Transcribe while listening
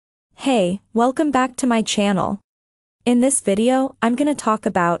Hey, welcome back to my channel. In this video, I'm gonna talk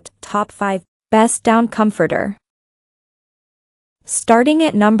about top 5 best down comforter. Starting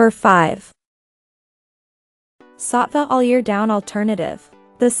at number 5. Saatva All Year Down Alternative.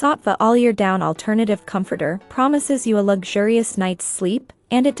 The Saatva All Year Down Alternative Comforter promises you a luxurious night's sleep,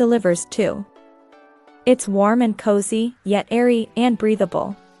 and it delivers too. It's warm and cozy, yet airy and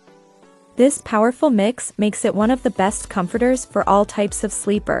breathable. This powerful mix makes it one of the best comforters for all types of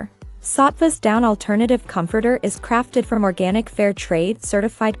sleeper. Saatva's Down Alternative Comforter is crafted from organic fair trade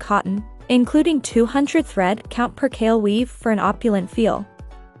certified cotton, including 200 thread count per kail weave for an opulent feel.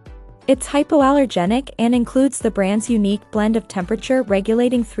 It's hypoallergenic and includes the brand's unique blend of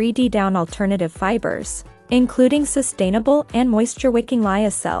temperature-regulating 3D down alternative fibers, including sustainable and moisture-wicking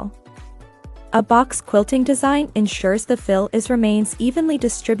lyocell. A box quilting design ensures the fill remains evenly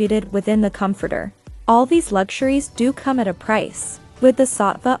distributed within the comforter. All these luxuries do come at a price, with the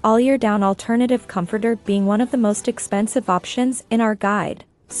Saatva All Year Down Alternative Comforter being one of the most expensive options in our guide,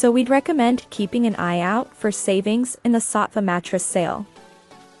 so we'd recommend keeping an eye out for savings in the Saatva mattress sale.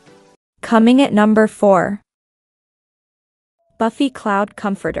 Coming at number 4. Buffy Cloud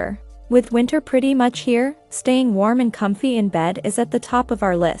Comforter. With winter pretty much here, staying warm and comfy in bed is at the top of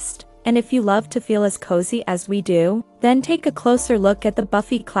our list. And if you love to feel as cozy as we do, then take a closer look at the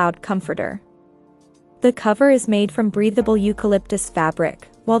Buffy Cloud Comforter. The cover is made from breathable eucalyptus fabric,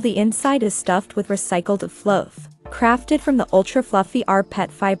 while the inside is stuffed with recycled fluff, crafted from the ultra-fluffy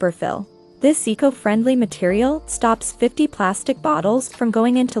rPET fiber fill. This eco-friendly material stops 50 plastic bottles from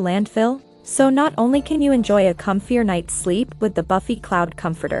going into landfill, so not only can you enjoy a comfier night's sleep with the Buffy Cloud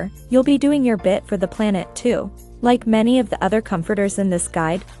Comforter, you'll be doing your bit for the planet too. Like many of the other comforters in this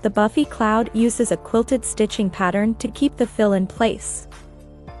guide, the Buffy Cloud uses a quilted stitching pattern to keep the fill in place.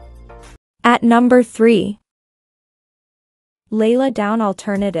 At number 3. Layla Down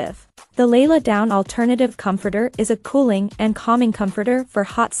Alternative. The Layla Down Alternative Comforter is a cooling and calming comforter for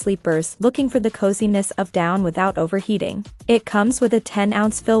hot sleepers looking for the coziness of down without overheating. It comes with a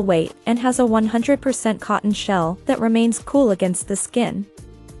 10-ounce fill weight and has a 100% cotton shell that remains cool against the skin.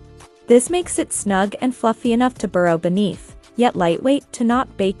 This makes it snug and fluffy enough to burrow beneath, yet lightweight to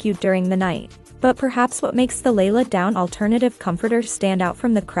not bake you during the night. But perhaps what makes the Layla Down Alternative Comforter stand out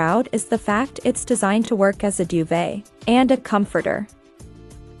from the crowd is the fact it's designed to work as a duvet and a comforter.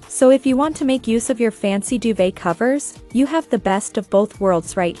 So if you want to make use of your fancy duvet covers, you have the best of both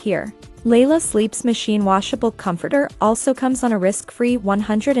worlds right here. Layla Sleep's machine washable comforter also comes on a risk-free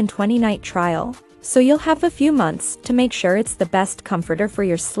 120-night trial, so you'll have a few months to make sure it's the best comforter for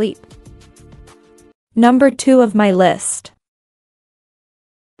your sleep. Number 2 of my list.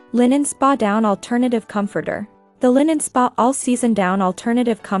 Linenspa Down Alternative Comforter. The Linenspa All-Season Down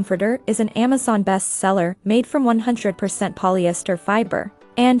Alternative Comforter is an Amazon bestseller made from 100% polyester fiber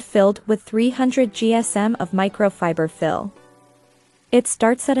and filled with 300 GSM of microfiber fill. It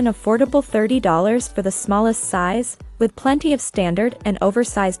starts at an affordable $30 for the smallest size, with plenty of standard and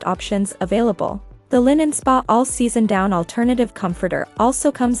oversized options available. The Linenspa All-Season Down Alternative Comforter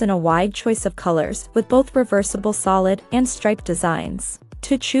also comes in a wide choice of colors with both reversible solid and striped designs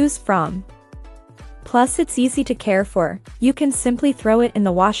to choose from. Plus, it's easy to care for. You can simply throw it in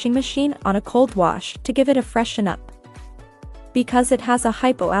the washing machine on a cold wash to give it a freshen up. Because it has a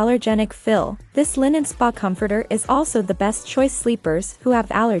hypoallergenic fill, this Linenspa comforter is also the best choice sleepers who have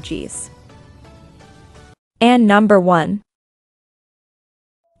allergies. And number 1.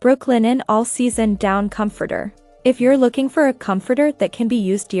 Brooklinen All-Season Down Comforter. If you're looking for a comforter that can be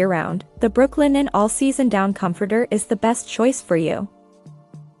used year-round, the Brooklinen All-Season Down Comforter is the best choice for you.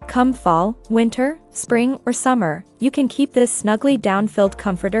 Come fall, winter, spring, or summer, you can keep this snugly down-filled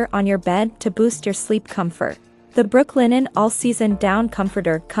comforter on your bed to boost your sleep comfort. The Brooklinen All-Season Down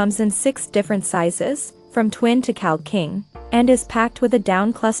Comforter comes in 6 different sizes, from twin to cal king, and is packed with a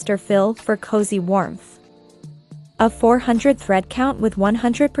down cluster fill for cozy warmth. A 400 thread count with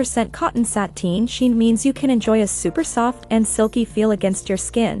 100% cotton sateen sheen means you can enjoy a super soft and silky feel against your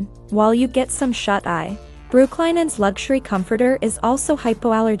skin, while you get some shut-eye. Brooklinen's luxury comforter is also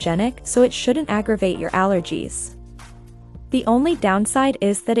hypoallergenic, so it shouldn't aggravate your allergies. The only downside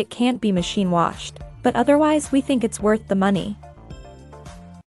is that it can't be machine washed, but otherwise we think it's worth the money.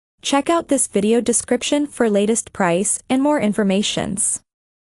 Check out this video description for latest price and more informations.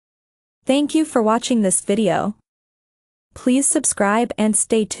 Thank you for watching this video. Please subscribe and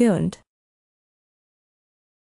stay tuned.